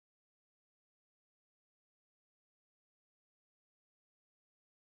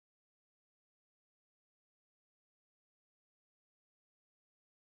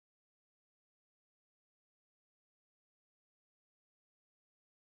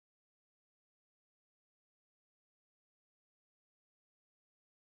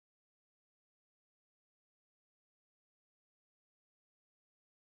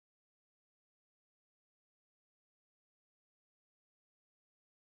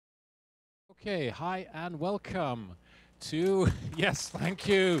Okay, hi and welcome to, yes, thank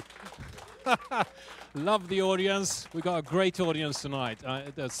you. Love the audience. We've got a great audience tonight.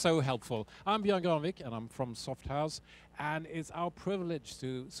 They're so helpful. I'm Björn Garnvik and I'm from Softhouse, and it's our privilege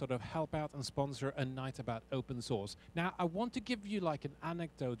to sort of help out and sponsor a night about open source. Now, I want to give you like an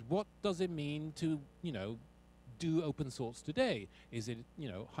anecdote. What does it mean to, do open source today? Is it,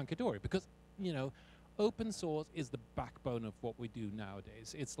 hunky-dory? Because, open source is the backbone of what we do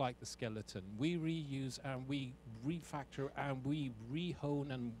nowadays. It's like the skeleton. We reuse and we refactor and we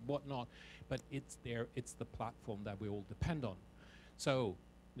rehone and whatnot, but it's there, it's the platform that we all depend on. So,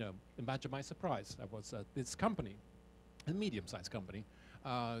 imagine my surprise. I was at this company, a medium-sized company,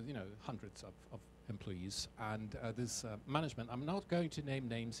 hundreds of employees, and this management. I'm not going to name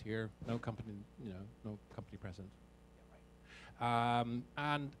names here, no company, no company present. And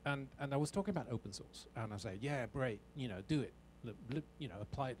I was talking about open source, and I said, yeah, great, do it,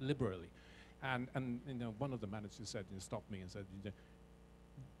 apply it liberally. And one of the managers said, stopped me and said,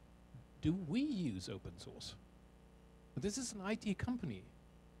 do we use open source? This is an IT company,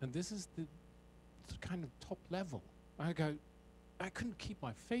 and this is the kind of top level. I couldn't keep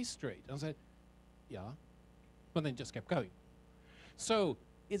my face straight. I said, yeah, but then just kept going. So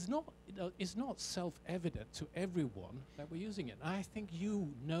it's not self-evident to everyone that we're using it. And I think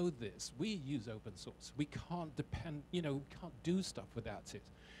you know this. We use open source. We can't depend, we can't do stuff without it.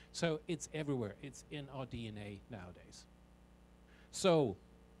 So it's everywhere. It's in our DNA nowadays. So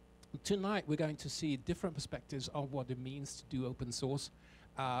tonight we're going to see different perspectives on what it means to do open source,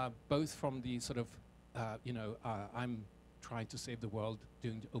 both from the sort of, I'm trying to save the world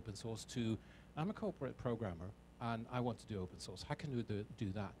doing open source, to I'm a corporate programmer and I want to do open source. How can we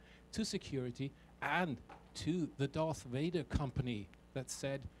do that? To security, and to the Darth Vader company that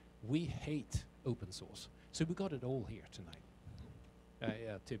said, we hate open source. So we got it all here tonight.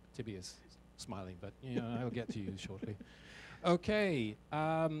 Yeah, Tibby is smiling, but I'll get to you shortly. Okay,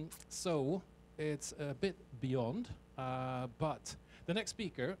 so it's a bit beyond, but the next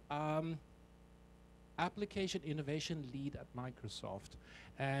speaker, application innovation lead at Microsoft,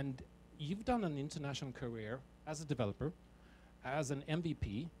 and you've done an international career as a developer, as an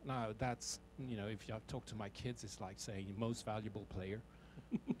MVP. Now that's, if you talk to my kids, it's like saying most valuable player.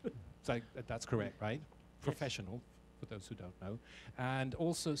 So that's correct, right? Yes. Professional, for those who don't know. And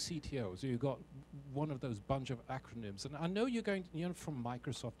also CTO, so you've got one of those bunch of acronyms. And I know you're going, from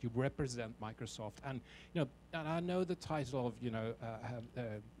Microsoft, you represent Microsoft. And, and I know the title of,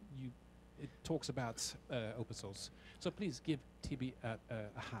 it talks about open source. So please give TB a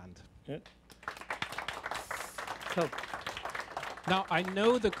hand. Yeah. So, now, I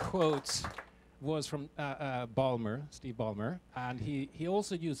know the quote was from Steve Ballmer, and he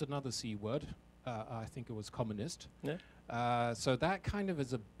also used another C word. I think it was communist. Yeah. So that kind of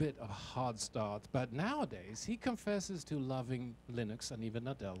is a bit of a hard start. But nowadays, he confesses to loving Linux, and even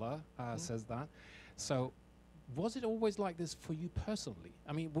Nadella says that. So was it always like this for you personally?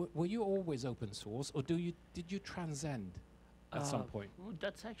 I mean, were you always open source, or did you transcend at some point? Well,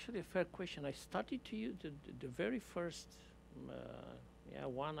 that's actually a fair question. I started to use the very first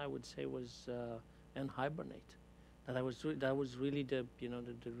one, I would say, was Hibernate. That was really the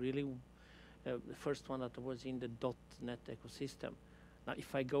the first one that was in the .NET ecosystem. Now,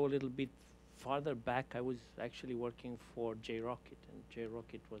 if I go a little bit farther back, I was actually working for JRocket, and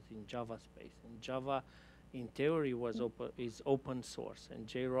JRocket was in Java space, and Java, in theory, is open source, and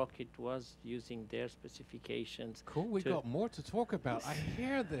JRocket was using their specifications. Cool, we've got more to talk about. I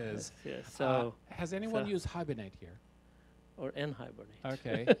hear this. Yes, so has anyone used Hibernate here? Or Hibernate.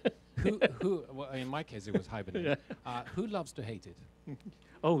 Okay. Well, in my case, it was Hibernate. Yeah. Who loves to hate it?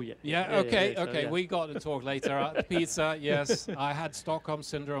 Oh, yeah. Yeah, okay, okay. We got to talk later. Pizza, yes. I had Stockholm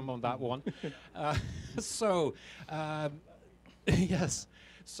syndrome on that one. Yes.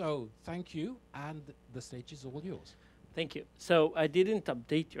 So, thank you, and the stage is all yours. Thank you. So, I didn't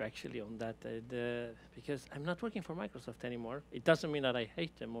update you actually on that, because I'm not working for Microsoft anymore. It doesn't mean that I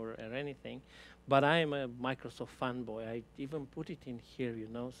hate them or anything, but I am a Microsoft fanboy. I even put it in here,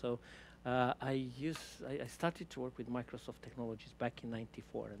 So, I started to work with Microsoft technologies back in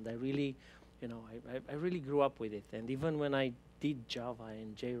 '94, and I really, I really grew up with it. And even when I did Java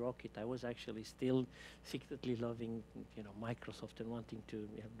and JRocket, I was actually still secretly loving, Microsoft and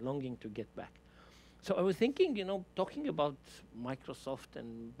longing to get back. So I was thinking, talking about Microsoft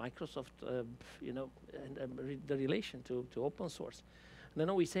and the relation to open source. And I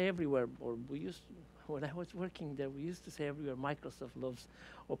know we say everywhere, or when I was working there, we used to say everywhere, Microsoft loves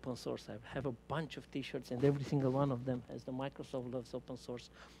open source. I have a bunch of T-shirts, and every single one of them has the Microsoft loves open source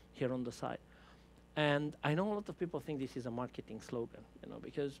here on the side. And I know a lot of people think this is a marketing slogan,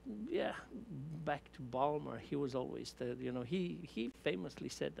 because yeah, back to Balmer, he was always he famously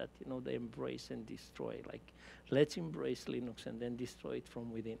said that they embrace and destroy. Like, let's embrace Linux and then destroy it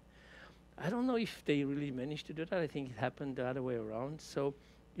from within. I don't know if they really managed to do that. I think it happened the other way around. So,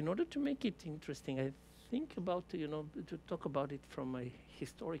 in order to make it interesting, I think about to talk about it from a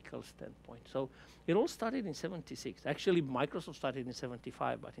historical standpoint. So, it all started in '76. Actually, Microsoft started in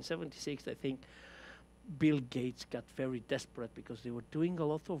 '75, but in '76, I think Bill Gates got very desperate because they were doing a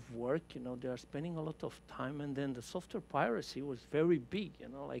lot of work, they are spending a lot of time, and then the software piracy was very big,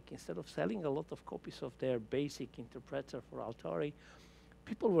 like instead of selling a lot of copies of their basic interpreter for Altari,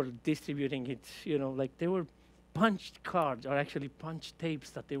 people were distributing it, like they were punched cards or actually punched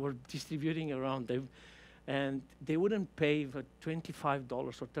tapes that they were distributing around them, and they wouldn't pay the $25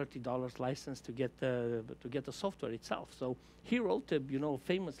 or $30 license to get the software itself. So he wrote a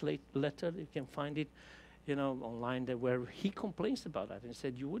famous letter. You can find it online there, where he complains about that and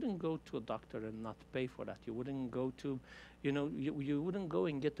said you wouldn't go to a doctor and not pay for that. You wouldn't go to you wouldn't go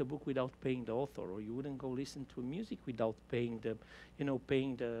and get a book without paying the author, or you wouldn't go listen to music without paying the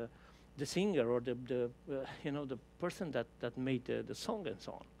singer or the person that made the song and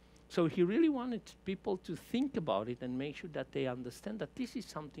so on. So he really wanted people to think about it and make sure that they understand that this is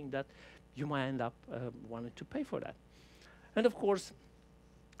something that you might end up wanting to pay for that. And of course,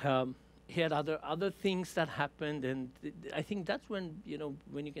 he had other things that happened, and I think that's when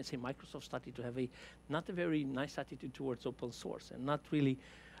when you can say Microsoft started to have not a very nice attitude towards open source, and not really.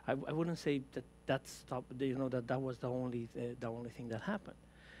 I wouldn't say that was the only thing that happened.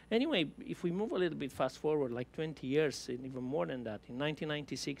 Anyway, if we move a little bit fast forward, like 20 years, and even more than that, in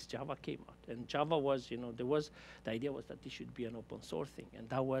 1996, Java came out. And Java was, the idea was that this should be an open source thing, and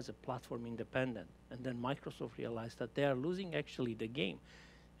that was a platform independent. And then Microsoft realized that they are losing actually the game,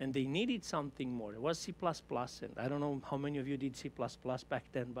 and they needed something more. It was C++, and I don't know how many of you did C++ back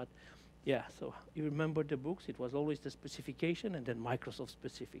then, but yeah, so you remember the books. It was always the specification and then Microsoft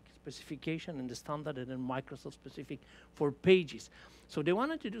specific. Specification and the standard and then Microsoft specific for pages. So they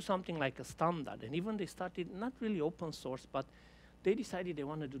wanted to do something like a standard, and even they started not really open source, but they decided they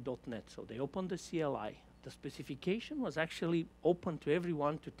want to do .NET. So they opened the CLI. The specification was actually open to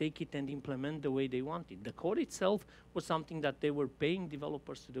everyone to take it and implement the way they wanted. The code itself was something that they were paying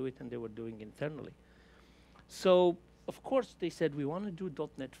developers to do it, and they were doing internally. So of course, they said, we want to do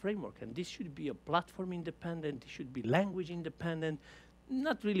 .NET framework, and this should be a platform independent, it should be language independent,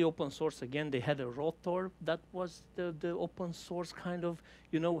 not really open source. Again, they had a rotor that was the open source kind of,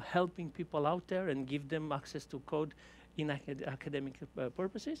 helping people out there and give them access to code in academic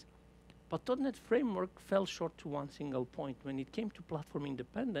purposes. But .NET framework fell short to one single point. When it came to platform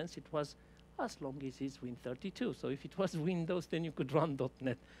independence, it was as long as it's Win32. So if it was Windows, then you could run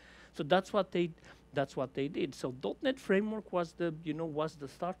 .NET. So that's what they did. So .NET framework was the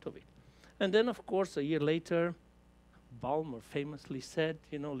start of it. And then of course a year later, Ballmer famously said,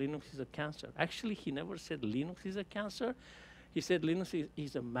 Linux is a cancer. Actually, he never said Linux is a cancer. He said Linux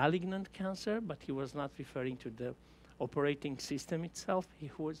is a malignant cancer, but he was not referring to the operating system itself. He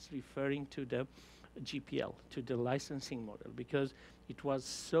was referring to the GPL, to the licensing model, because it was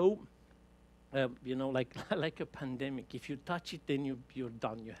so like a pandemic. If you touch it, then you're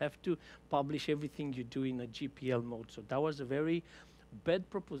done. You have to publish everything you do in a GPL mode. So that was a very bad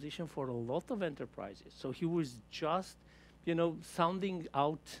proposition for a lot of enterprises. So he was just, sounding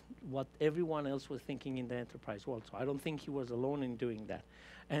out what everyone else was thinking in the enterprise world. So I don't think he was alone in doing that.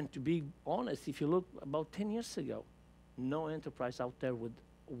 And to be honest, if you look about 10 years ago, no enterprise out there would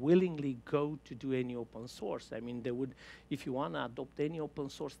willingly go to do any open source. I mean, they would, if you want to adopt any open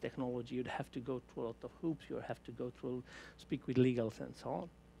source technology, you'd have to go through a lot of hoops. You'd have to go through, speak with legals and so on.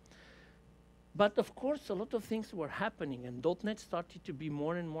 But of course, a lot of things were happening, and .NET started to be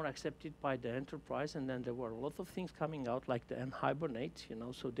more and more accepted by the enterprise, and then there were a lot of things coming out, like the Hibernate,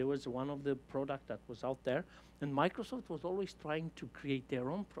 so there was one of the product that was out there, and Microsoft was always trying to create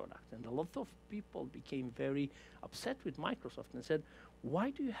their own product, and a lot of people became very upset with Microsoft and said, why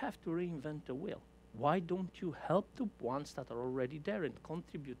do you have to reinvent the wheel? Why don't you help the ones that are already there and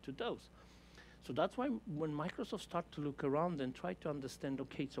contribute to those? So that's why when Microsoft started to look around and try to understand,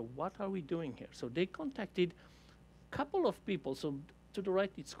 okay, so what are we doing here? So they contacted a couple of people. So to the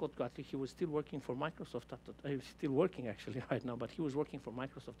right, it's Scott Gottlieb. He was still working for Microsoft he's still working actually right now, but he was working for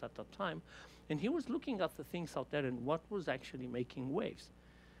Microsoft at that time. And he was looking at the things out there and what was actually making waves.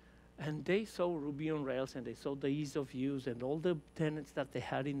 And they saw Ruby on Rails, and they saw the ease of use and all the tenets that they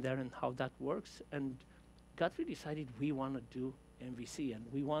had in there and how that works. And Guthrie decided we want to do MVC, and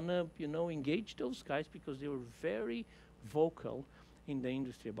we want to, engage those guys because they were very vocal in the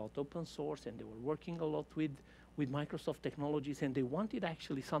industry about open source, and they were working a lot with Microsoft technologies, and they wanted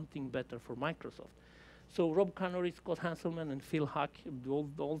actually something better for Microsoft. So Rob Canary, Scott Hanselman, and Phil Huck,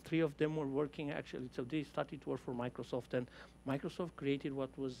 all three of them were working actually. So they started to work for Microsoft, and Microsoft created what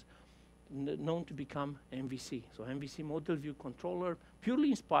was known to become MVC. So MVC Model View Controller, purely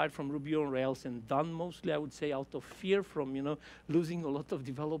inspired from Ruby on Rails and done mostly, I would say, out of fear from, losing a lot of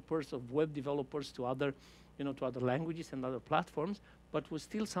developers, of web developers to other, to other languages and other platforms, but was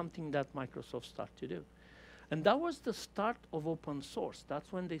still something that Microsoft started to do. And that was the start of open source.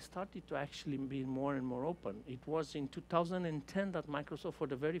 That's when they started to actually be more and more open. It was in 2010 that Microsoft, for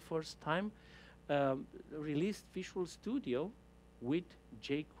the very first time, released Visual Studio with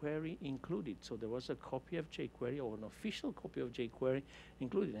jQuery included. So there was a copy of jQuery, or an official copy of jQuery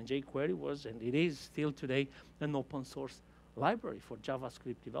included. And jQuery was, and it is still today, an open source library for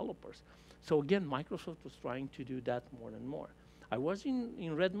JavaScript developers. So again, Microsoft was trying to do that more and more. I was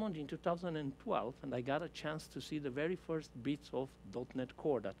in Redmond in 2012, and I got a chance to see the very first bits of .NET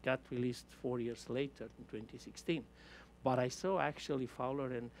Core that got released 4 years later in 2016. But I saw actually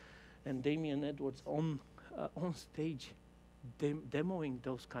Fowler and Damian Edwards on stage demoing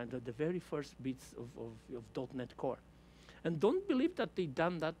those kind of the very first bits of .NET Core. And don't believe that they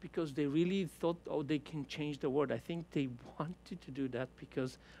done that because they really thought, oh, they can change the world. I think they wanted to do that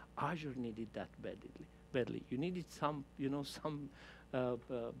because Azure needed that badly. You needed some, some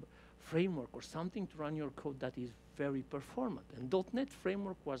framework or something to run your code that is very performant. And .NET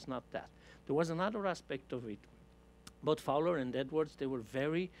framework was not that. There was another aspect of it. Both Fowler and Edwards, they were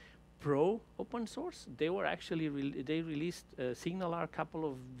very pro open source. They were actually, they released SignalR a couple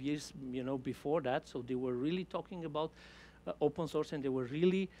of years, before that. So they were really talking about open source, and they were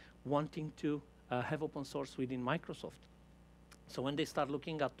really wanting to have open source within Microsoft. So when they start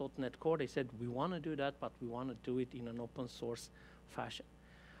looking at .NET Core, they said, we want to do that, but we want to do it in an open source fashion.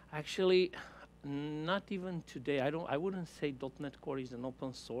 Actually, not even today. I wouldn't say .NET Core is an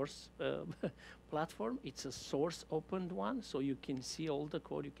open source platform. It's a source opened one, so you can see all the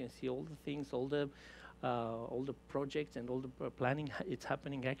code, you can see all the things, all the projects and all the planning. It's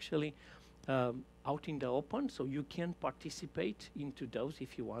happening actually out in the open, so you can participate into those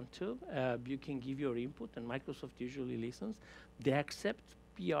if you want to. You can give your input, and Microsoft usually listens. They accept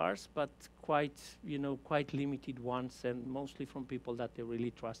PRs, but quite limited ones, and mostly from people that they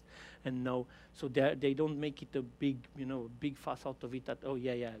really trust and know. So they don't make it a big fuss out of it that, oh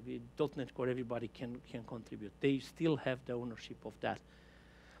yeah, .NET Core, everybody can contribute. They still have the ownership of that.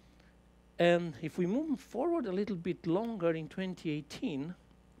 And if we move forward a little bit longer, in 2018,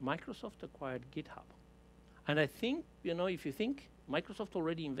 Microsoft acquired GitHub. And I think, if you think, Microsoft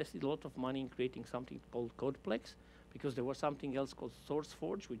already invested a lot of money in creating something called Codeplex, because there was something else called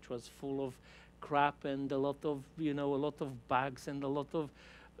SourceForge, which was full of crap and a lot of bugs and a lot of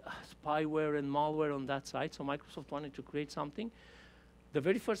spyware and malware on that side. So Microsoft wanted to create something. The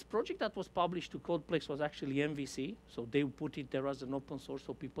very first project that was published to Codeplex was actually MVC. So they put it there as an open source,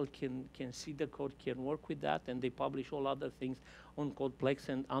 so people can see the code, can work with that, and they publish all other things on Codeplex.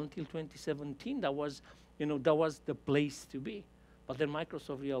 And until 2017, that was the place to be. But then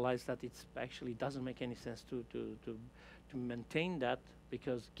Microsoft realized that it actually doesn't make any sense to maintain that,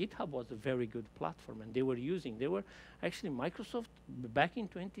 because GitHub was a very good platform, and they were actually, Microsoft back in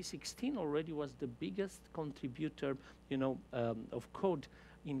 2016 already was the biggest contributor, of code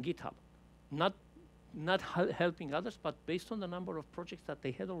in GitHub. Not helping others, but based on the number of projects that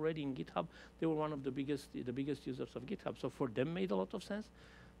they had already in GitHub, they were one of the biggest users of GitHub. So for them, made a lot of sense.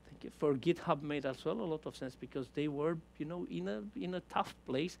 For GitHub made as well a lot of sense, because they were, in a tough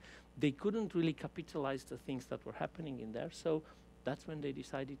place. They couldn't really capitalize the things that were happening in there. So that's when they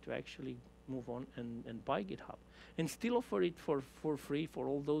decided to actually move on and buy GitHub, and still offer it for free for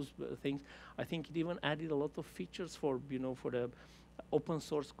all those things. I think it even added a lot of features for the open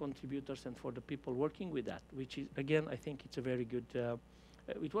source contributors and for the people working with that, which is, again, I think it's a very good.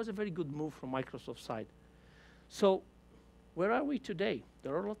 It was a very good move from Microsoft's side. So where are we today?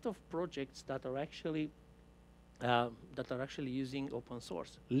 There are a lot of projects that are actually using open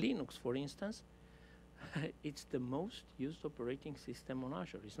source. Linux, for instance, it's the most used operating system on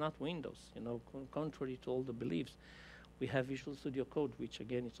Azure. It's not Windows, contrary to all the beliefs. We have Visual Studio Code, which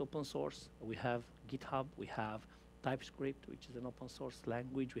again is open source. We have GitHub. We have TypeScript, which is an open source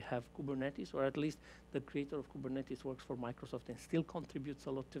language. We have Kubernetes, or at least the creator of Kubernetes works for Microsoft and still contributes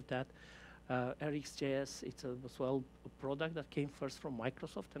a lot to that. RxJS, it's as well a product that came first from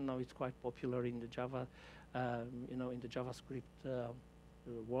Microsoft, and now it's quite popular in the Java, in the JavaScript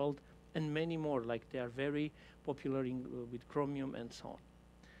world, and many more. Like, they are very popular with Chromium and so on.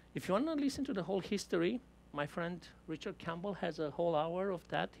 If you want to listen to the whole history, my friend Richard Campbell has a whole hour of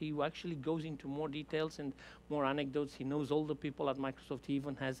that. He actually goes into more details and more anecdotes. He knows all the people at Microsoft. He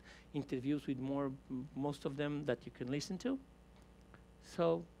even has interviews with most of them that you can listen to.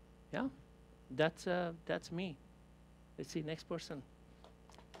 So, yeah, that's me. Let's see, next person.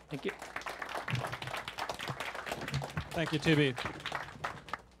 Thank you. Thank you, Tibi.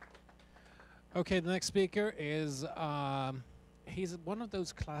 Okay, the next speaker is, he's one of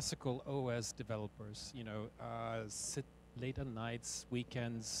those classical OS developers, you know, sit late at nights,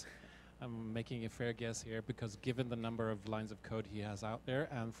 weekends. I'm making a fair guess here because given the number of lines of code he has out there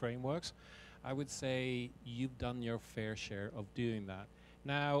and frameworks, I would say you've done your fair share of doing that.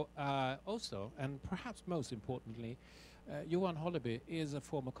 Now, also, and perhaps most importantly, Johan Holleby is a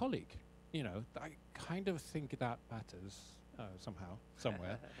former colleague. You know, I kind of think that matters somehow,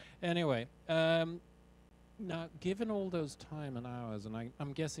 somewhere. Anyway, now, given all those time and hours, and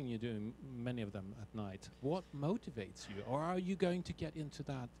I'm guessing you're doing many of them at night, what motivates you? Or are you going to get into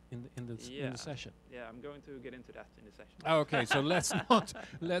that in the session? Yeah, I'm going to get into that in the session. Okay, so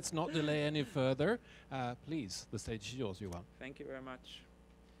let's not delay any further. Please, the stage is yours, Johan. Thank you very much.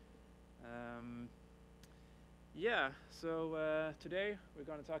 Yeah, so today we're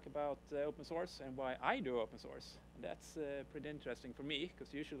going to talk about open source and why I do open source. And that's pretty interesting for me,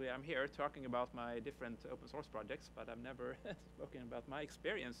 because usually I'm here talking about my different open source projects, but I've never spoken about my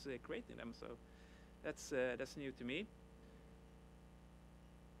experience creating them, so that's new to me.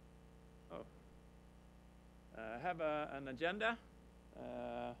 Oh, I have an agenda.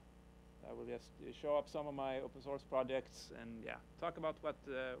 I will just show up some of my open source projects and talk about what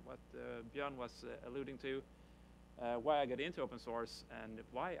Björn was alluding to. Why I got into open source and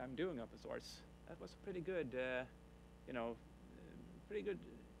why I'm doing open source. That was pretty good, pretty good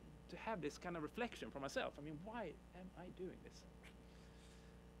to have this kind of reflection for myself. I mean, why am I doing this?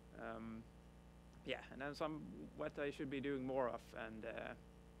 And then what I should be doing more of, and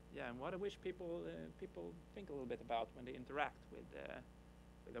and what I wish people think a little bit about when they interact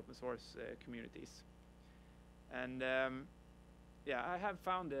with open source communities. And I have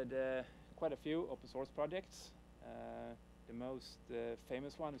founded quite a few open source projects. The most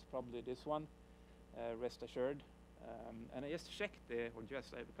famous one is probably this one, Rest Assured. And I just checked, a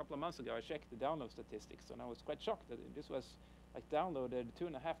couple of months ago, I checked the download statistics, and I was quite shocked that this was like downloaded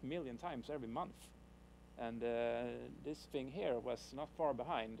 2.5 million times every month. And this thing here was not far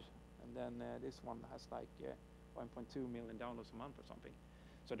behind. And then this one has like 1.2 million downloads a month or something.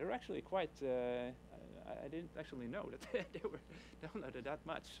 So they're actually quite, I didn't actually know that they were downloaded that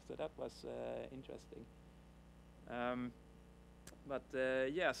much. So that was interesting.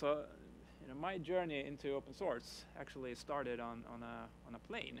 So my journey into open source actually started on a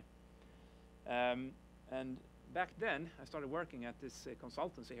plane. And back then, I started working at this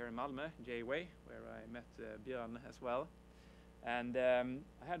consultancy here in Malmö, J-Way, where I met Björn as well. And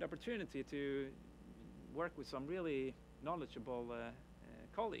I had the opportunity to work with some really knowledgeable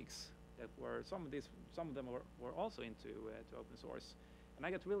colleagues that were some of them were also into to open source. And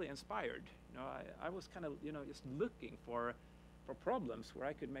I got really inspired. I was kind of just looking for problems where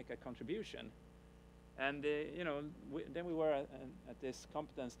I could make a contribution. And then we were at this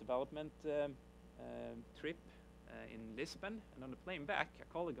competence development trip in Lisbon, and on the plane back, a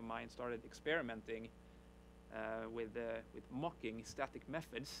colleague of mine started experimenting with mocking static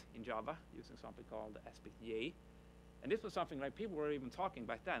methods in Java using something called aspect-J. And this was something like people were even talking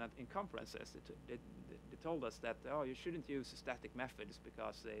back then in conferences. They told us that, oh, you shouldn't use static methods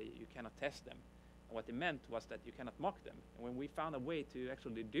because you cannot test them. And what they meant was that you cannot mock them. And when we found a way to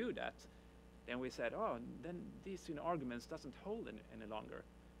actually do that, then we said, oh, then these arguments doesn't hold any longer.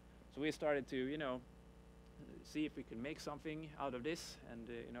 So we started to see if we could make something out of this, and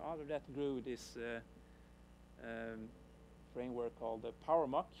out of that grew this framework called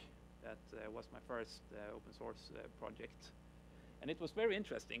PowerMock. That was my first open source project. And it was very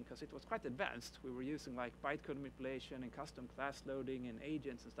interesting because it was quite advanced. We were using like bytecode manipulation and custom class loading and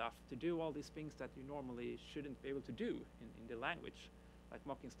agents and stuff to do all these things that you normally shouldn't be able to do in the language, like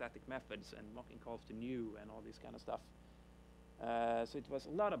mocking static methods and mocking calls to new and all this kind of stuff. So it was a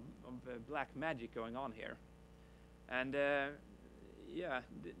lot of black magic going on here. And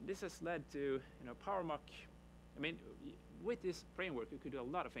this has led to PowerMock. I mean, with this framework, you could do a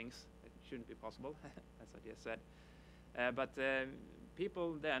lot of things that shouldn't be possible, as I just said. But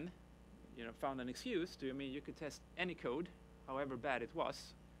people then, found an excuse to. I mean, you could test any code, however bad it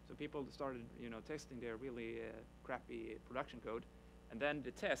was. So people started, testing their really crappy production code, and then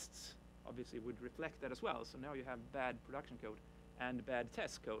the tests obviously would reflect that as well. So now you have bad production code and bad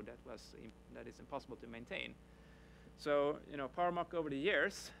test code that is impossible to maintain. So PowerMock over the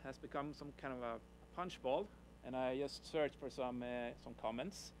years has become some kind of a punchball, and I just searched for some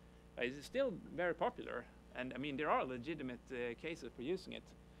comments. It's still very popular, and I mean there are legitimate cases for using it.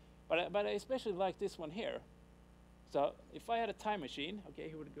 But I especially like this one here. So if I had a time machine, okay,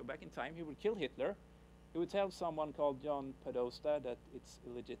 he would go back in time. He would kill Hitler. He would tell someone called John Podesta that it's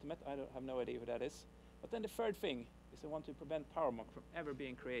illegitimate. I have no idea who that is. But then the third thing is I want to prevent PowerMock from ever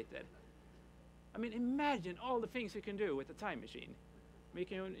being created. I mean, imagine all the things you can do with a time machine. You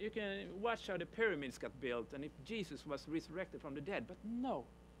can watch how the pyramids got built and if Jesus was resurrected from the dead. But no,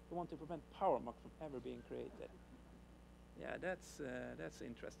 you want to prevent PowerMock from ever being created. Yeah, that's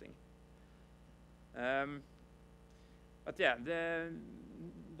interesting. But yeah,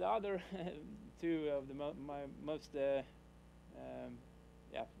 the other two of my most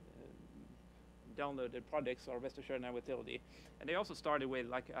downloaded projects are Rest Assured and Utility, and they also started with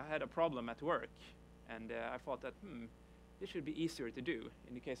like I had a problem at work, and I thought that this should be easier to do.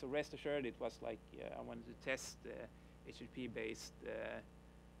 In the case of Rest Assured, it was like I wanted to test HTTP-based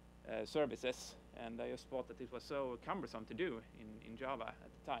services, and I just thought that it was so cumbersome to do in Java at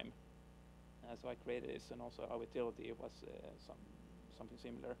the time. So I created this, and also our utility was something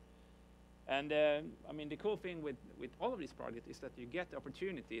similar. And I mean, the cool thing with all of these projects is that you get the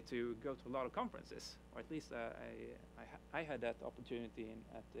opportunity to go to a lot of conferences, or at least I had that opportunity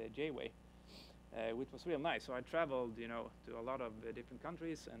at J-Way, which was real nice. So I traveled, you know, to a lot of different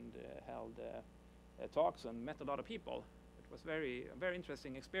countries and held talks and met a lot of people. It was a very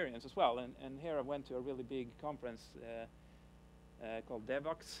interesting experience as well. And here I went to a really big conference called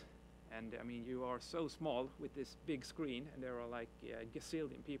DevOps. And I mean, you are so small with this big screen, and there are like a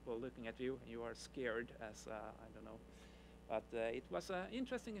gazillion people looking at you, and you are scared as, I don't know. But it was an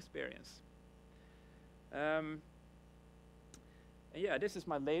interesting experience. Yeah, this is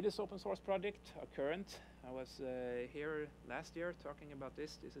my latest open source project, Current. I was here last year talking about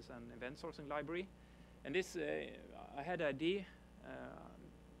this. This is an event sourcing library. And this, I had an idea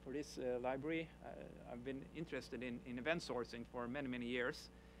for this library. I've been interested in event sourcing for many, many years.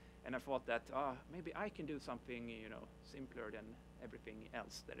 And I thought that maybe I can do something, you know, simpler than everything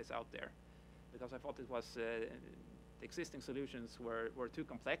else that is out there, because I thought it was the existing solutions were too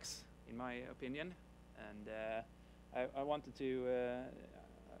complex, in my opinion, and I wanted to.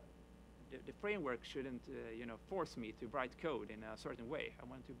 The framework shouldn't, you know, force me to write code in a certain way. I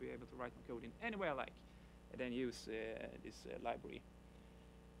want to be able to write my code in any way I like, and then use this library.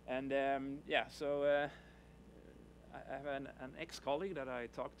 And yeah, so. I have an ex-colleague that I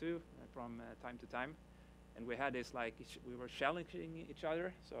talk to from time to time, and we had this like we were challenging each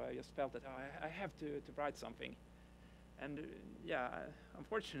other. So I just felt that I have to write something, and yeah,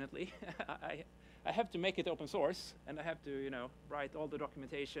 unfortunately, I have to make it open source, and I have to, you know, write all the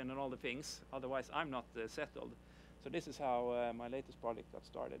documentation and all the things. Otherwise, I'm not settled. So this is how my latest project got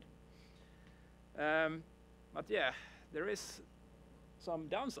started. But yeah, there is some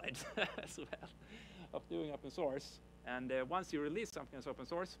downsides as well of doing open source, and once you release something as open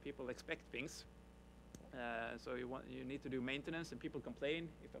source, people expect things. So you need to do maintenance, and people complain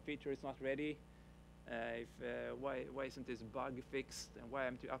if a feature is not ready, why isn't this bug fixed, and why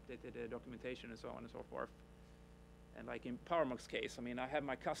haven't you updated the documentation, and so on and so forth. And like in PowerMock's case, I mean, I have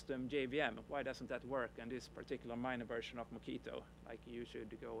my custom JVM. Why doesn't that work on this particular minor version of Mockito? Like, you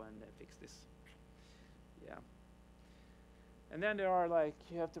should go and fix this. Yeah. And then there are like,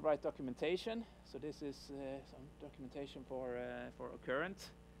 you have to write documentation. So this is some documentation for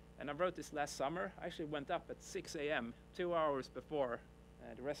Current. And I wrote this last summer. I actually went up at 6 a.m., 2 hours before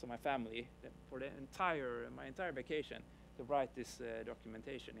the rest of my family, for my entire vacation, to write this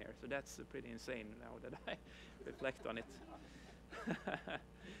documentation here. So that's pretty insane now that I reflect on it.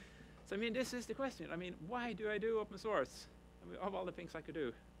 So I mean, this is the question. I mean, why do I do open source? I mean, of all the things I could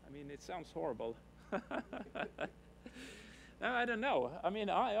do. I mean, it sounds horrible. No, I don't know. I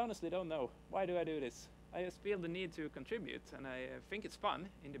mean, I honestly don't know. Why do I do this? I just feel the need to contribute, and I think it's fun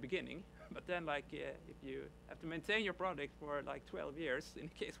in the beginning. But then, like, if you have to maintain your product for like 12 years, in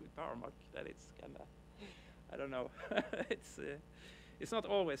the case with PowerMock, that it's kind of, I don't know. It's not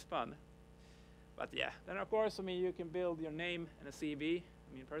always fun. But yeah, then of course, I mean, you can build your name and a CV.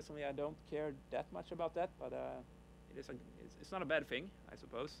 I mean, personally, I don't care that much about that, but it's not a bad thing, I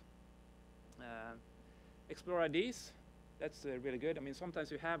suppose. Explore ideas. That's really good. I mean, sometimes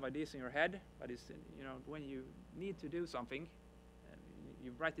you have ideas in your head, but it's, you know, when you need to do something,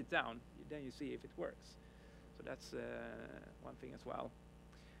 you write it down, then you see if it works. So that's one thing as well.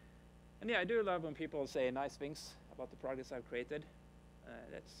 And yeah, I do love when people say nice things about the projects I've created.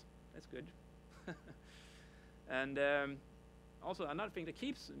 That's good. And also another thing that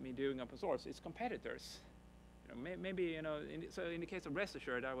keeps me doing open source is competitors. You maybe so in the case of Rest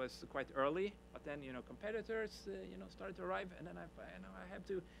Assured, I was quite early, but then competitors started to arrive, and then I have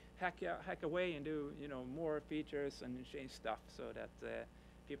to hack away and do more features and change stuff so that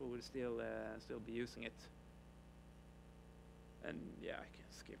people will still be using it. And yeah, I can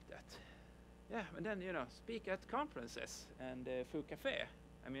skip that. Yeah, and then speak at conferences and Foo Café.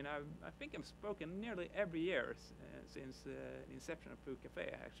 I mean, I think I've spoken nearly every year since the inception of Foo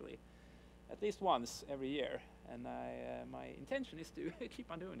Café, actually, at least once every year. And my intention is to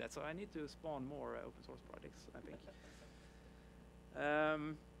keep on doing that. So I need to spawn more open source projects, I think.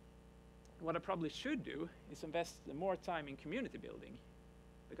 What I probably should do is invest more time in community building,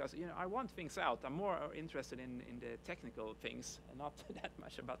 because I want things out. I'm more interested in the technical things and not that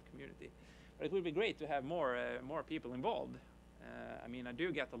much about community. But it would be great to have more people involved. I mean, I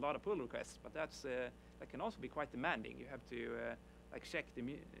do get a lot of pull requests, but that can also be quite demanding. You have to like check the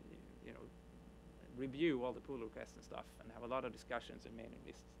review all the pull requests and stuff, and have a lot of discussions in mailing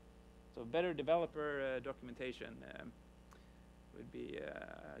lists. So better developer documentation would be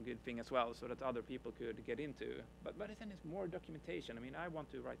a good thing as well, so that other people could get into. But then it's more documentation. I mean, I want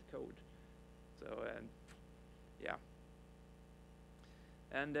to write code. So yeah.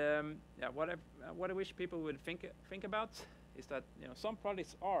 And yeah, what I wish people would think about is that some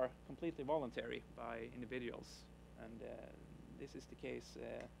projects are completely voluntary by individuals, and this is the case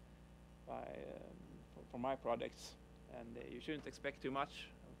for my projects. And you shouldn't expect too much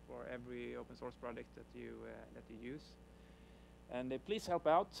for every open source project that you use. And please help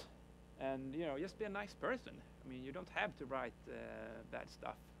out, and just be a nice person. I mean, you don't have to write bad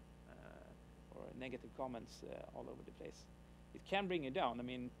stuff or negative comments all over the place. It can bring you down. I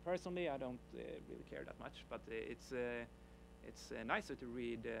mean, personally, I don't really care that much, but it's nicer to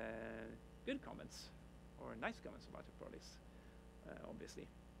read good comments or nice comments about your products, obviously.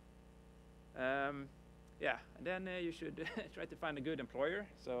 Yeah, and then you should try to find a good employer.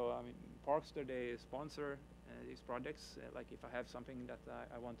 So I mean, Parkster, they sponsor these projects. Like if I have something that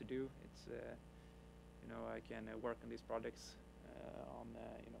I want to do, it's I can work on these projects on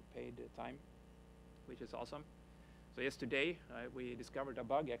paid time, which is awesome. So yesterday we discovered a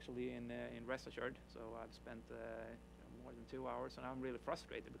bug actually in Rest Assured. So I've spent more than 2 hours, and I'm really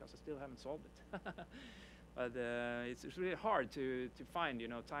frustrated because I still haven't solved it. But it's really hard to find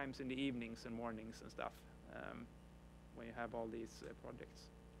times in the evenings and mornings and stuff when you have all these projects.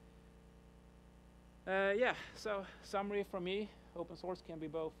 Yeah, so summary from me: open source can be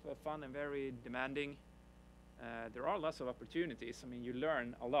both fun and very demanding. There are lots of opportunities. I mean, you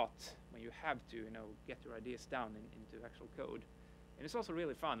learn a lot when you have to get your ideas down into actual code, and it's also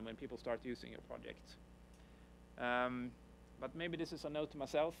really fun when people start using your project. But maybe this is a note to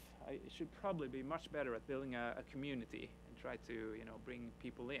myself. I should probably be much better at building a community and try to bring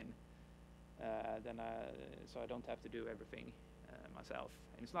people in so I don't have to do everything myself.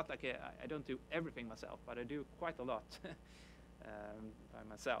 And it's not like I don't do everything myself, but I do quite a lot by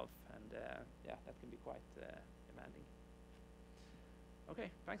myself, and yeah, that can be quite demanding.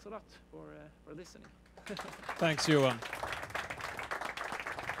 Okay, thanks a lot for listening. Thanks, Johan.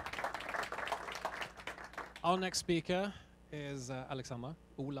 Our next speaker is Alexandra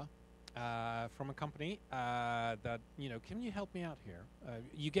Ola from a company that, can you help me out here?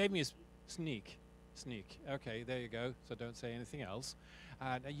 You gave me a sneak. Okay, there you go. So don't say anything else.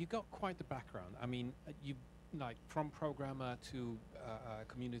 You got quite the background. I mean, you like from programmer to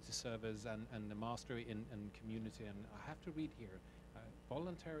community servers and the mastery in community. And I have to read here,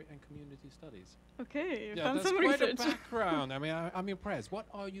 voluntary and community studies. Okay, you've yeah, done that's some quite research. a background. I mean, I'm impressed. What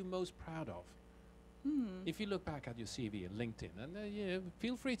are you most proud of? If you look back at your CV and LinkedIn, and yeah,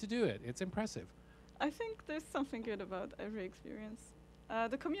 feel free to do it. It's impressive. I think there's something good about every experience.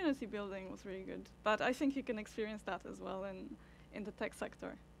 The community building was really good, but I think you can experience that as well in the tech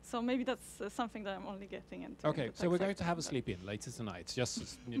sector. So maybe that's something that I'm only getting into. Okay, so we're going to have a sleep in later tonight, just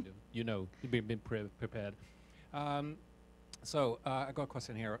as you've been prepared. So I got a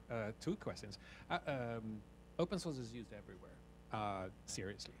question here, 2 questions. Open source is used everywhere,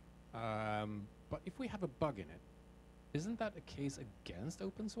 seriously. But if we have a bug in it, isn't that a case against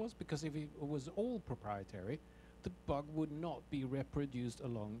open source? Because if it was all proprietary, the bug would not be reproduced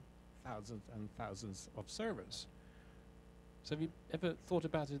along thousands and thousands of servers. So have you ever thought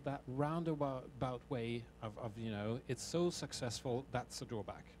about it that roundabout way of it's so successful, that's a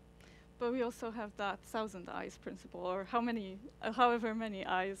drawback? But we also have that 1,000 eyes principle, or however many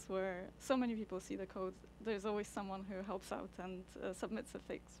eyes, where so many people see the code. There's always someone who helps out and submits a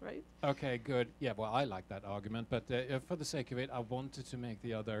fix, right? Okay, good. Yeah, well, I like that argument, but for the sake of it, I wanted to make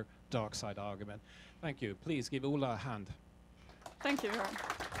the other dark side argument. Thank you. Please give Ola a hand. Thank you, Ron.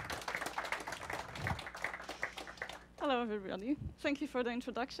 Hello, everybody. Thank you for the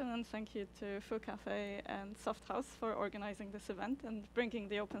introduction, and thank you to Foo Café and Soft House for organizing this event and bringing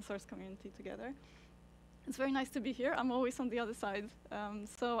the open source community together. It's very nice to be here. I'm always on the other side.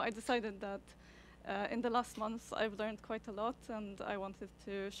 So I decided that in the last months, I've learned quite a lot, and I wanted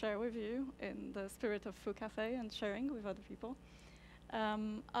to share with you in the spirit of Foo Café and sharing with other people.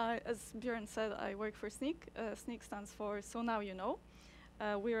 As Björn said, I work for Sneak. Sneak stands for So Now You Know.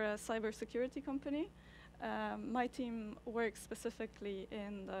 We're a cybersecurity company. My team works specifically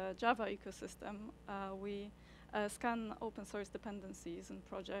in the Java ecosystem. We scan open source dependencies and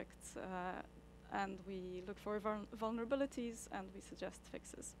projects, and we look for vulnerabilities, and we suggest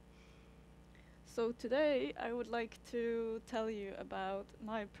fixes. So today, I would like to tell you about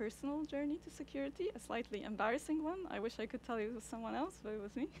my personal journey to security, a slightly embarrassing one. I wish I could tell you it was someone else, but it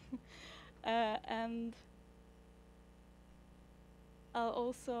was me. And I'll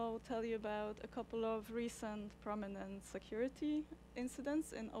also tell you about a couple of recent prominent security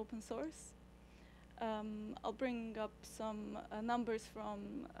incidents in open source. I'll bring up some numbers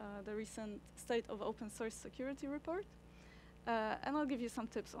from the recent State of Open Source Security report. And I'll give you some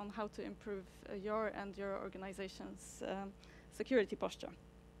tips on how to improve your and your organization's security posture.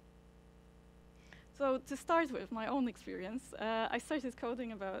 So to start with my own experience, I started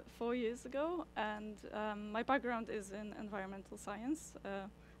coding about 4 years ago, and my background is in environmental science.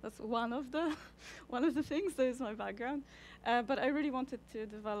 That's one of the things that is my background. But I really wanted to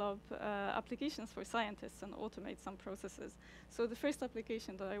develop applications for scientists and automate some processes. So the first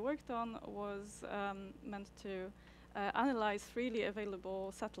application that I worked on was meant to analyze freely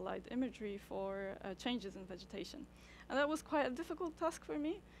available satellite imagery for changes in vegetation. And that was quite a difficult task for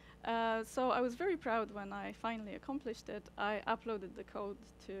me. So I was very proud when I finally accomplished it. I uploaded the code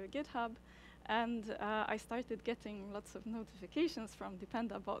to GitHub, and I started getting lots of notifications from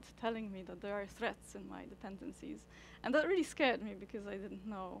Dependabot telling me that there are threats in my dependencies. And that really scared me because I didn't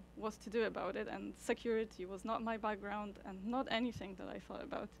know what to do about it, and security was not my background and not anything that I thought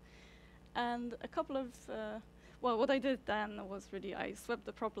about. And a couple of well, what I did then was really I swept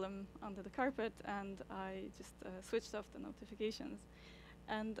the problem under the carpet, and I just switched off the notifications.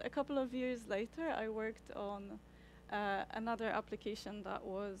 And a couple of years later, I worked on another application that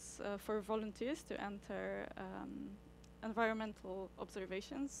was for volunteers to enter environmental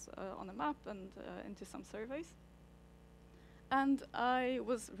observations on a map and into some surveys. And I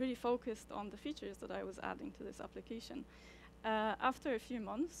was really focused on the features that I was adding to this application. After a few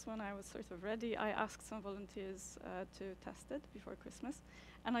months, when I was sort of ready, I asked some volunteers to test it before Christmas.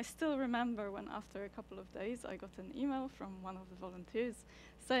 And I still remember when, after a couple of days, I got an email from one of the volunteers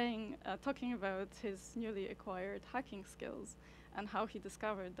saying, talking about his newly acquired hacking skills and how he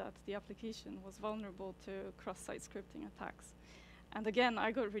discovered that the application was vulnerable to cross-site scripting attacks. And again,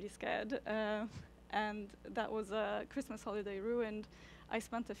 I got really scared. And that was a Christmas holiday ruined. I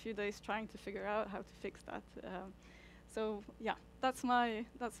spent a few days trying to figure out how to fix that. So yeah, that's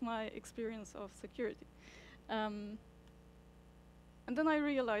my experience of security. And then I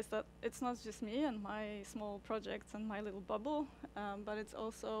realized that it's not just me and my small projects and my little bubble, but it's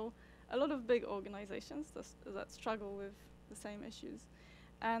also a lot of big organizations that struggle with the same issues.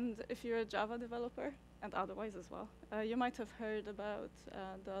 And if you're a Java developer, and otherwise as well, you might have heard about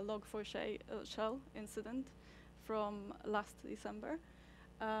the Log4Shell incident from last December.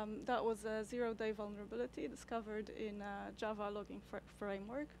 That was a zero-day vulnerability discovered in a Java logging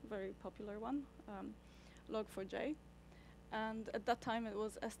framework, very popular one, Log4j. And at that time, it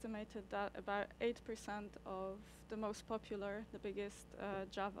was estimated that about 8% of the most popular, the biggest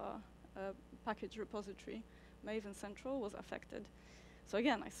Java package repository, Maven Central, was affected. So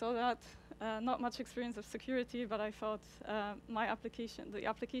again, I saw that, not much experience of security, but I thought the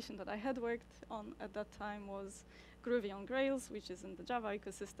application that I had worked on at that time was Groovy on Grails, which is in the Java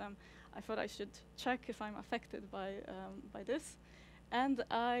ecosystem. I thought I should check if I'm affected by this. And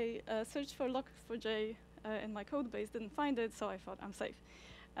I searched for Log4j in my code base, didn't find it, so I thought I'm safe.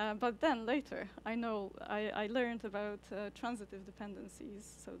 But then later, I learned about transitive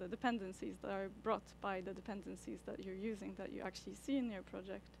dependencies, so the dependencies that are brought by the dependencies that you're using that you actually see in your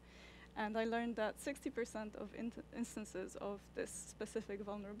project. And I learned that 60% of instances of this specific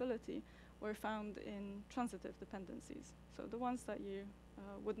vulnerability were found in transitive dependencies, so the ones that you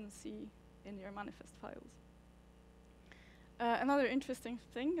wouldn't see in your manifest files. Another interesting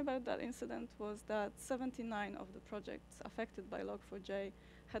thing about that incident was that 79 of the projects affected by Log4j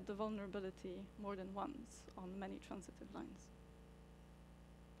had the vulnerability more than once on many transitive lines.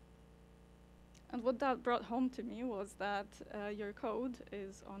 And what that brought home to me was that your code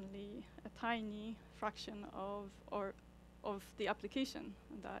is only a tiny fraction of the application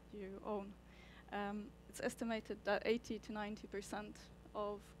that you own. It's estimated that 80 to 90%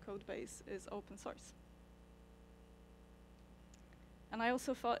 of code base is open source. And I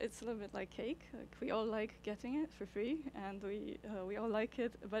also thought it's a little bit like cake. Like we all like getting it for free, and we all like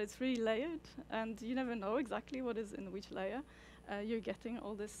it, but it's really layered, and you never know exactly what is in which layer. You're getting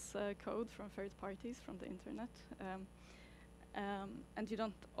all this code from third parties, from the internet, and you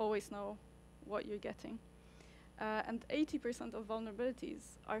don't always know what you're getting. And 80% of vulnerabilities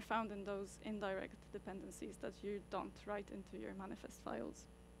are found in those indirect dependencies that you don't write into your manifest files.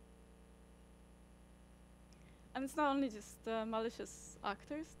 And it's not only just malicious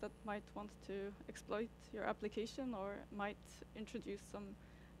actors that might want to exploit your application or might introduce some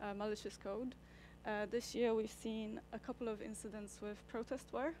malicious code. This year we've seen a couple of incidents with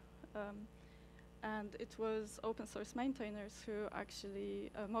protestware, and it was open source maintainers who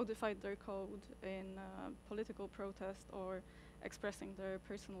actually modified their code in political protest or expressing their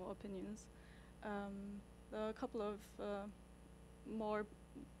personal opinions. A couple of more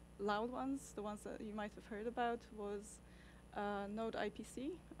loud ones, the ones that you might have heard about, was Node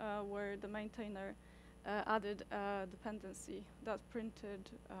IPC, where the maintainer added a dependency that printed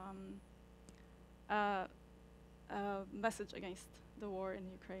a message against the war in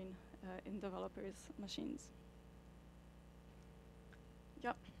Ukraine in developers' machines.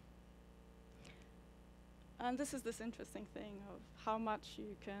 Yep. And this is this interesting thing of how much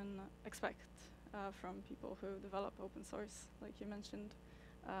you can expect from people who develop open source, like you mentioned.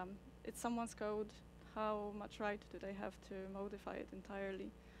 It's someone's code. How much right do they have to modify it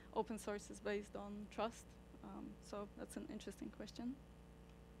entirely? Open source is based on trust, so that's an interesting question.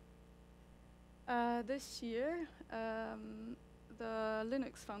 This year, the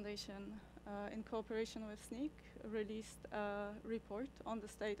Linux Foundation, in cooperation with Sneak, released a report on the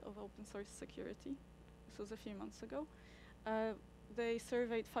state of open source security. This was a few months ago. They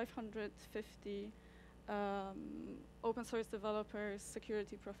surveyed 550 open source developers,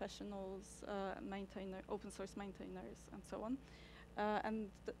 security professionals, open source maintainers, and so on. And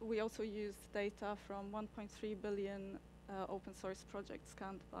we also used data from 1.3 billion open source projects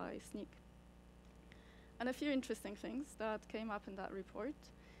scanned by Sneak. And a few interesting things that came up in that report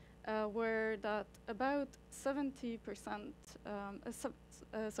were that about 70%,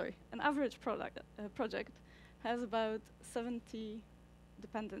 an average project has about 70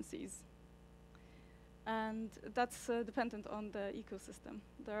 dependencies. And that's dependent on the ecosystem.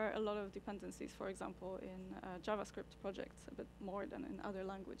 There are a lot of dependencies, for example, in JavaScript projects, a bit more than in other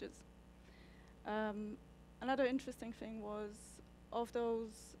languages. Another interesting thing was, of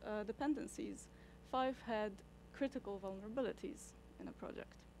those dependencies, 5 had critical vulnerabilities in a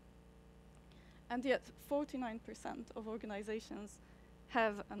project. And yet, 49% of organizations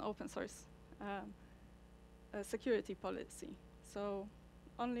have an open source security policy. So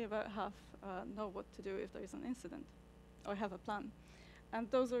only about half know what to do if there is an incident or have a plan. And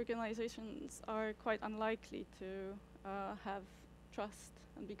those organizations are quite unlikely to have trust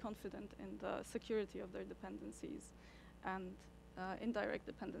and be confident in the security of their dependencies and indirect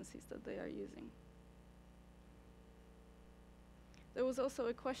dependencies that they are using. There was also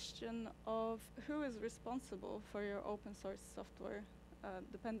a question of who is responsible for your open source software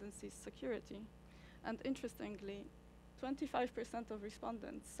dependencies security. And interestingly, 25% of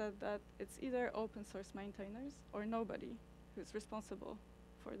respondents said that it's either open source maintainers or nobody who's responsible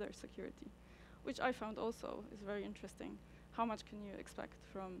for their security, which I found also is very interesting. How much can you expect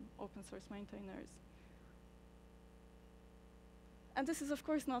from open source maintainers? And this is, of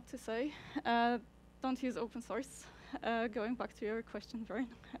course, not to say don't use open source. Going back to your question, Brian.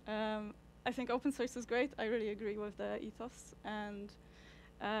 I think open source is great. I really agree with the ethos. And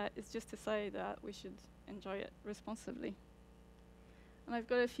it's just to say that we should enjoy it responsibly. And I've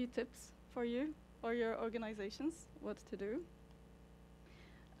got a few tips for you or your organizations, what to do.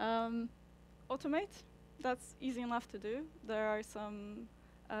 Automate. That's easy enough to do. There are some,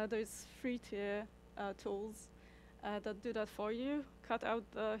 there's free tier tools that do that for you. Cut out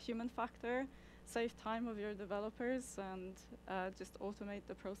the human factor, save time of your developers, and just automate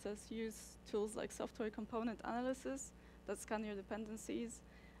the process. Use tools like software component analysis that scan your dependencies,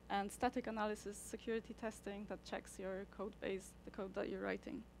 and static analysis security testing that checks your code base, the code that you're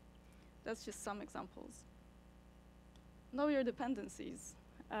writing. That's just some examples. Know your dependencies.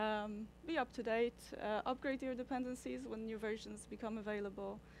 Be up to date, upgrade your dependencies when new versions become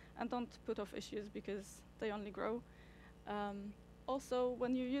available, and don't put off issues because they only grow. Also,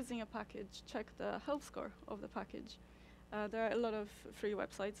 when you're using a package, check the health score of the package. There are a lot of free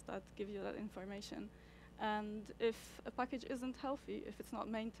websites that give you that information. And if a package isn't healthy, if it's not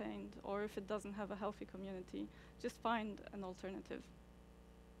maintained, or if it doesn't have a healthy community, just find an alternative.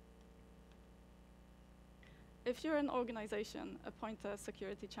 If you're an organization, appoint a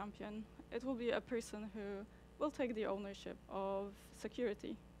security champion. It will be a person who will take the ownership of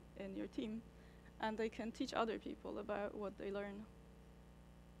security in your team, and they can teach other people about what they learn.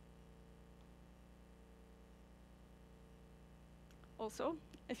 Also,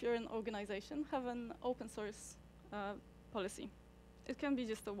 if you're an organization, have an open source policy. It can be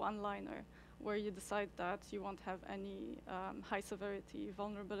just a one-liner where you decide that you won't have any high severity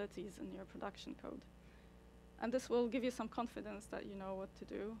vulnerabilities in your production code. And this will give you some confidence that you know what to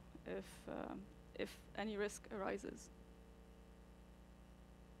do if any risk arises.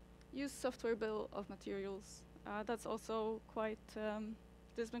 Use software bill of materials. That's also quite,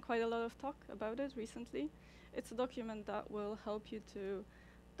 there's been quite a lot of talk about it recently. It's a document that will help you to,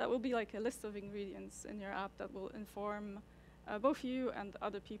 that will be like a list of ingredients in your app that will inform both you and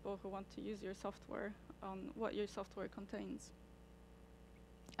other people who want to use your software on what your software contains.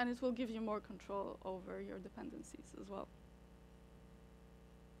 And it will give you more control over your dependencies as well.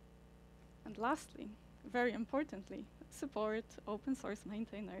 And lastly, very importantly, support open source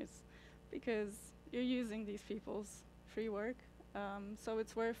maintainers, because you're using these people's free work, so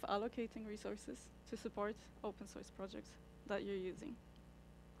it's worth allocating resources to support open source projects that you're using.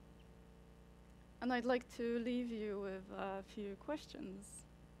 And I'd like to leave you with a few questions.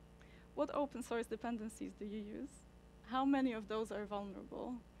 What open source dependencies do you use? How many of those are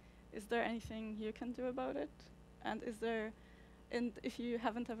vulnerable? Is there anything you can do about it? And is there, and if you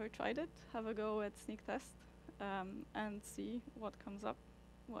haven't ever tried it, have a go at sneak test and see what comes up,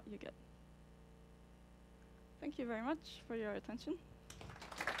 what you get. Thank you very much for your attention.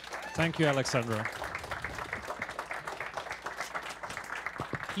 Thank you, Alexandra.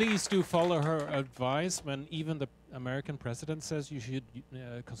 Please do follow her advice when even the American president says you should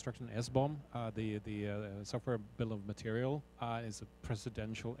construct an S-bomb. The software bill of material is a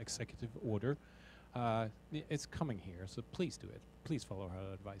presidential executive order. It's coming here, so please do it. Please follow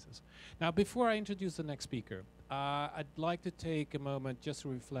her advices. Now, before I introduce the next speaker, I'd like to take a moment just to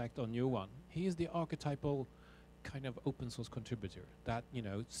reflect on Johan. He is the archetypal kind of open source contributor that, you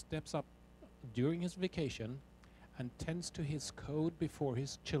know, steps up during his vacation and tends to his code before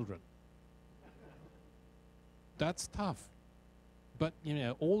his children. That's tough. But, you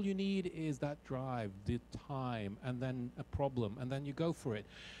know, all you need is that drive, the time, and then a problem, and then you go for it.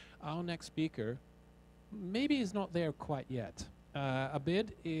 Our next speaker maybe is not there quite yet.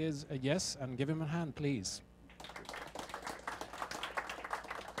 Abid is a yes, and give him a hand, please.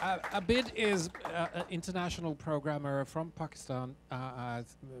 Abid is an international programmer from Pakistan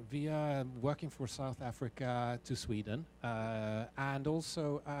via working for South Africa to Sweden, and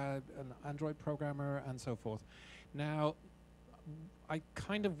also an Android programmer and so forth. Now, I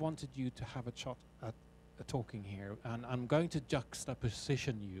kind of wanted you to have a shot at talking here, and I'm going to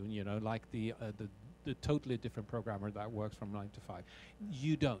juxtaposition you, you know, like the totally different programmer that works from 9 to 5.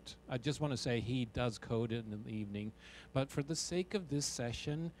 You don't. I just want to say he does code in the evening. But for the sake of this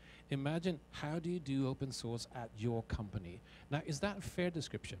session, imagine how do you do open source at your company? Now, is that a fair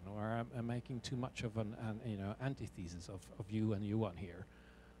description, or am I making too much of an you know, antithesis of you and Johan here?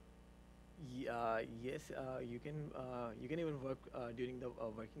 Yes, you can even work during the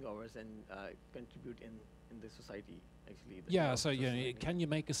working hours and contribute in the society. Actually, Yeah, so you know, can you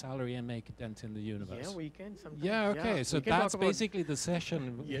make a salary and make a dent in the universe? Yeah, we can sometimes. Yeah, okay, Yeah, so we can that's talk about basically the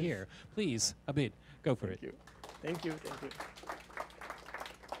session Yes. here. Please, Abid, go for it. Thank you. Thank you. Thank you.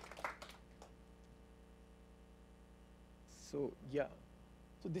 So yeah,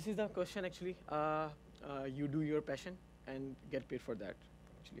 so this is the question actually. You do your passion and get paid for that.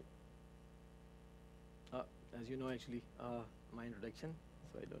 Actually, as you know, actually, my introduction,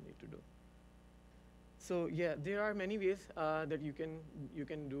 so I don't need to do. So yeah, there are many ways that you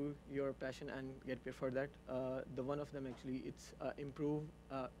can do your passion and get paid for that. The one of them actually, it's improve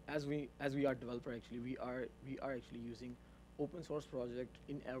as we are developer actually, we are actually using open source project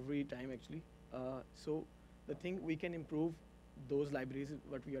in every time actually. So the thing we can improve those libraries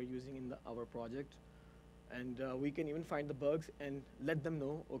what we are using in our project, and we can even find the bugs and let them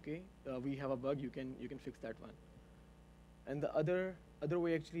know, okay, we have a bug, you can fix that one. And the other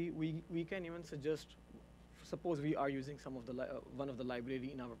way actually, we can even suggest, suppose we are using some of the one of the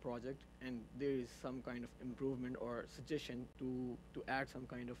library in our project, and there is some kind of improvement or suggestion to add some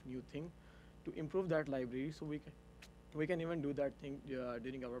kind of new thing to improve that library. So we can even do that thing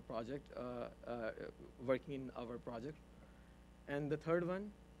during our project, working in our project. And the third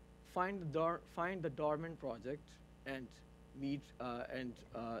one, find the dormant project and meet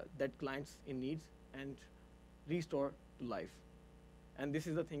that clients in needs and restore to life. And this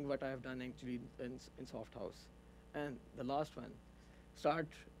is the thing what I have done actually in Soft House. And the last one, start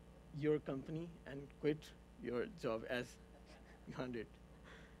your company and quit your job as behind it.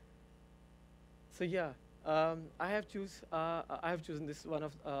 So yeah, I have chosen this one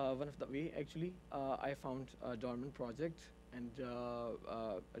of the way actually. I found a dormant project and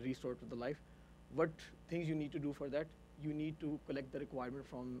restore to the life. What things you need to do for that? You need to collect the requirement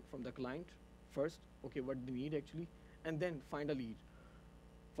from the client first. Okay, what they need actually, and then find a lead.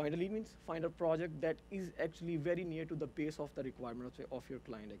 Find a lead means find a project that is actually very near to the base of the requirement of your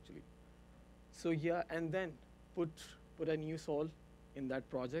client actually. So yeah, and then put a new soul in that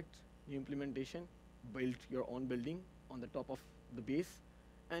project, new implementation, build your own building on the top of the base,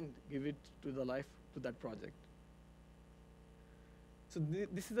 and give it to the life to that project. So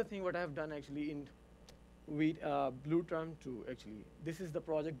this is the thing what I have done actually in Blue Term 2 actually. This is the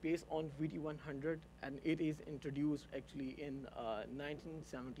project based on VT100 and it is introduced actually in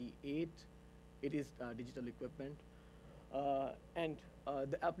 1978. It is digital equipment. And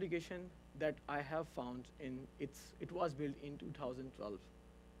the application that I have found it was built in 2012.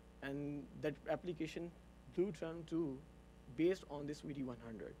 And that application, Blue Term 2, based on this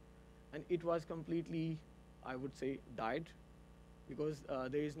VT100. And it was completely, I would say, died because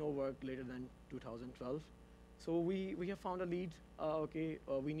there is no work later than 2012. So we have found a lead.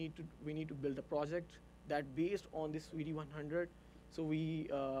 We need to build a project that based on this VT100. So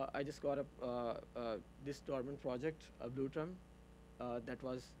I just got this dormant project, a Blue Term, that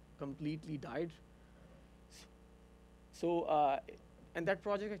was completely died. So and that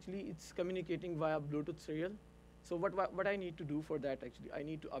project actually it's communicating via Bluetooth serial. So what I need to do for that actually, I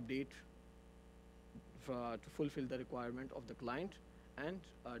need to update to fulfill the requirement of the client and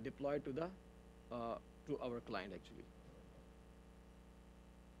deploy to our client actually.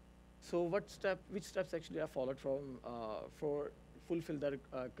 So which steps actually I followed for fulfill the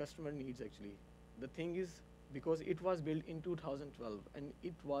customer needs actually. The thing is, because it was built in 2012 and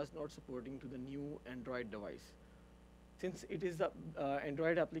it was not supporting to the new Android device. Since it is the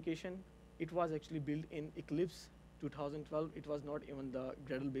Android application, it was actually built in Eclipse 2012. It was not even the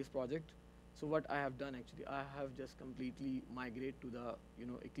Gradle-based project. So what I have done actually, I have just completely migrate to the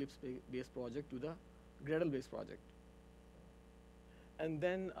Eclipse-based project to the Gradle-based project. And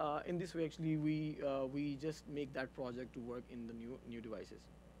then in this way actually we just make that project to work in the new devices.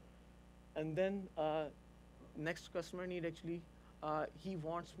 And then next customer need actually, he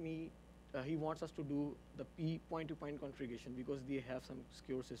wants us to do the point-to-point configuration because they have some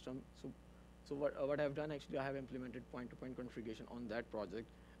secure system. So what I've done actually, I have implemented point-to-point configuration on that project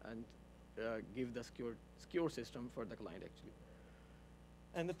and give the secure system for the client actually.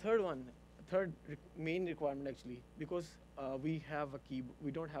 And the third main requirement actually, because we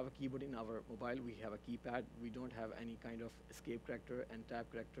don't have a keyboard in our mobile, we have a keypad. We don't have any kind of escape character and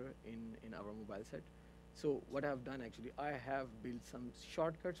tab character in our mobile set. So what I've done actually, I have built some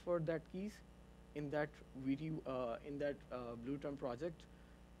shortcuts for that keys in that Blue Term project.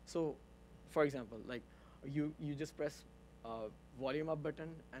 So, for example, like you just press volume up button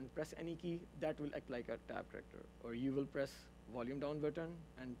and press any key that will act like a tab character, or you will press volume down button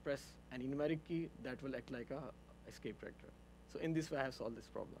and press any numeric key that will act like a escape character. So in this way, I have solved this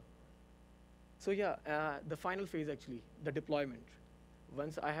problem. So yeah, the final phase actually, the deployment.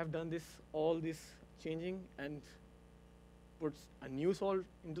 Once I have done all this changing and puts a new solve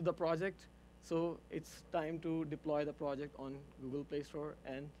into the project, so it's time to deploy the project on Google Play Store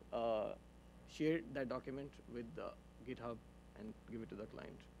and share that document with the GitHub and give it to the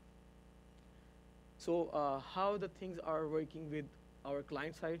client. So how the things are working with our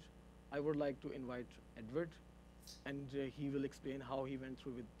client side, I would like to invite Edward, and he will explain how he went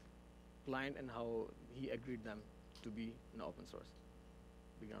through with client and how he agreed them to be in open source.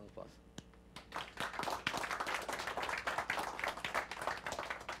 Big round of applause.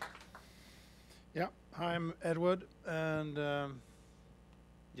 Yeah, I'm Edward, and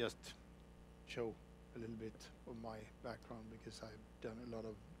just show a little bit of my background because I've done a lot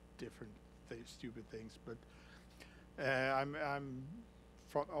of different stupid things, but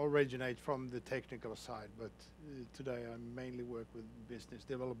originate from the technical side, but today I mainly work with business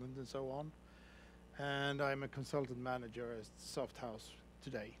development and so on, and I'm a consultant manager at Softhouse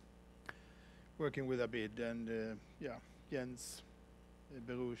today, working with Abid and Jens,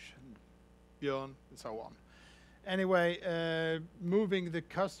 Berush, and Björn, and so on. Anyway, moving the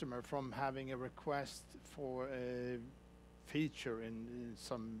customer from having a request for a feature in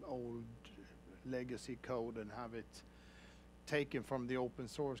some old legacy code and have it taken from the open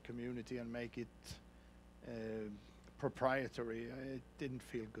source community and make it proprietary, it didn't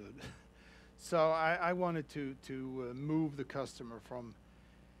feel good. So I wanted to move the customer from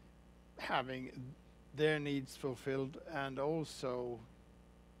having their needs fulfilled and also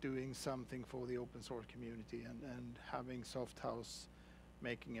doing something for the open source community and having Softhouse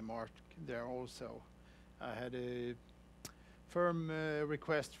making a mark there also. I had a firm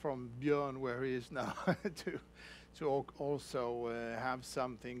request from Björn, where he is now, to also have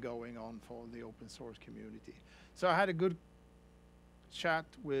something going on for the open source community. So I had a good chat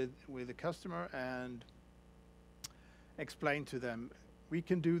with the customer and explained to them, we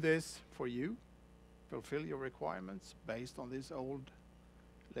can do this for you, fulfill your requirements based on this old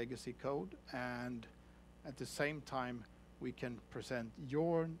legacy code, and at the same time we can present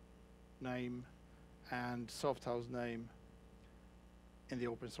your name and Softhouse name in the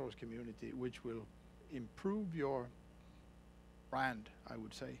open source community, which will improve your brand, I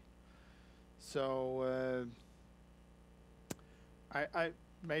would say. So I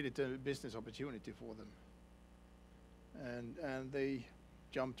made it a business opportunity for them, and they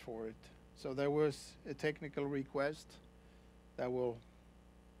jumped for it. So there was a technical request that will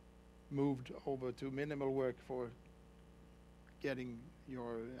moved over to minimal work for getting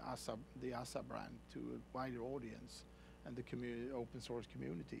your the ASA brand to a wider audience and the open source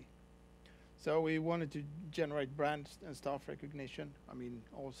community. So we wanted to generate brand and staff recognition. I mean,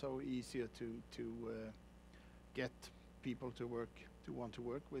 also easier to get people to want to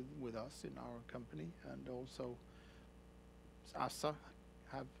work with us in our company, and also ASA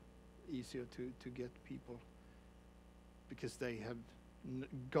have easier to get people because they have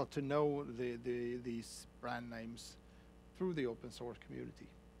got to know these brand names through the open source community.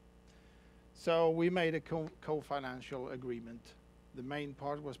 So we made a co-financial agreement. The main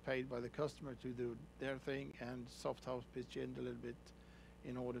part was paid by the customer to do their thing, and Softhouse pitched in a little bit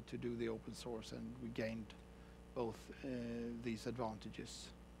in order to do the open source, and we gained both these advantages.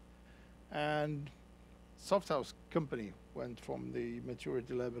 And Softhouse company went from the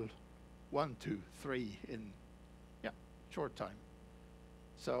maturity level 1 to 3 in short time.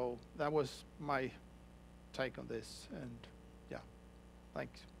 So that was my take on this, and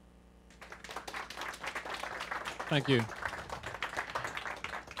thanks. Thank you.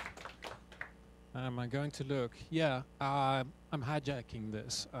 Am I going to look? Yeah, I'm hijacking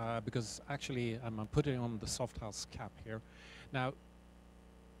this because actually I'm putting on the Softhouse cap here. Now,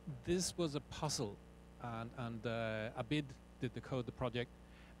 this was a puzzle, and Abid did the project,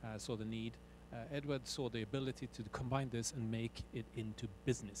 saw the need. Edward saw the ability to combine this and make it into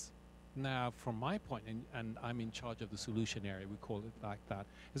business. Now, from my point, and I'm in charge of the solution area, we call it like that,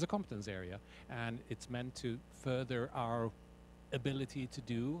 is a competence area, and it's meant to further our ability to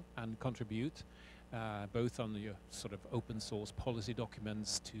do and contribute, both on the sort of open source policy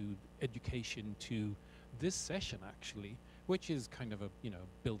documents to education to this session actually, which is kind of a,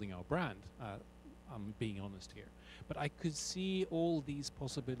 building our brand. I'm being honest here. But I could see all these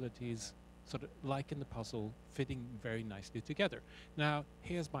possibilities sort of like in the puzzle fitting very nicely together. Now,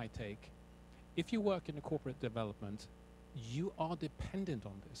 here's my take. If you work in a corporate development, you are dependent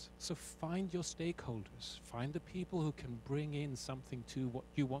on this. So find your stakeholders, find the people who can bring in something to what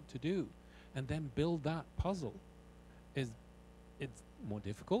you want to do, and then build that puzzle. It's more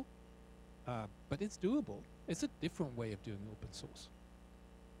difficult, but it's doable. It's a different way of doing open source.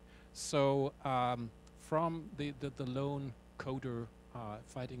 So from the lone coder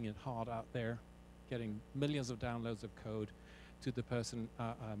fighting it hard out there, getting millions of downloads of code, to the person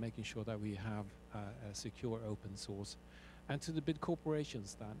making sure that we have a secure open source, and to the big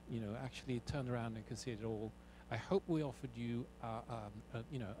corporations that actually turn around and consider it all. I hope we offered you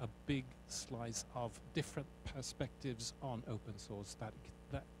a big slice of different perspectives on open source that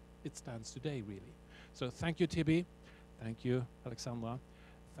it stands today, really. So thank you, Tibi. Thank you, Alexandra.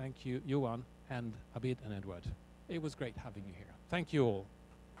 Thank you, Johan, and Abid and Edward. It was great having you here. Thank you all.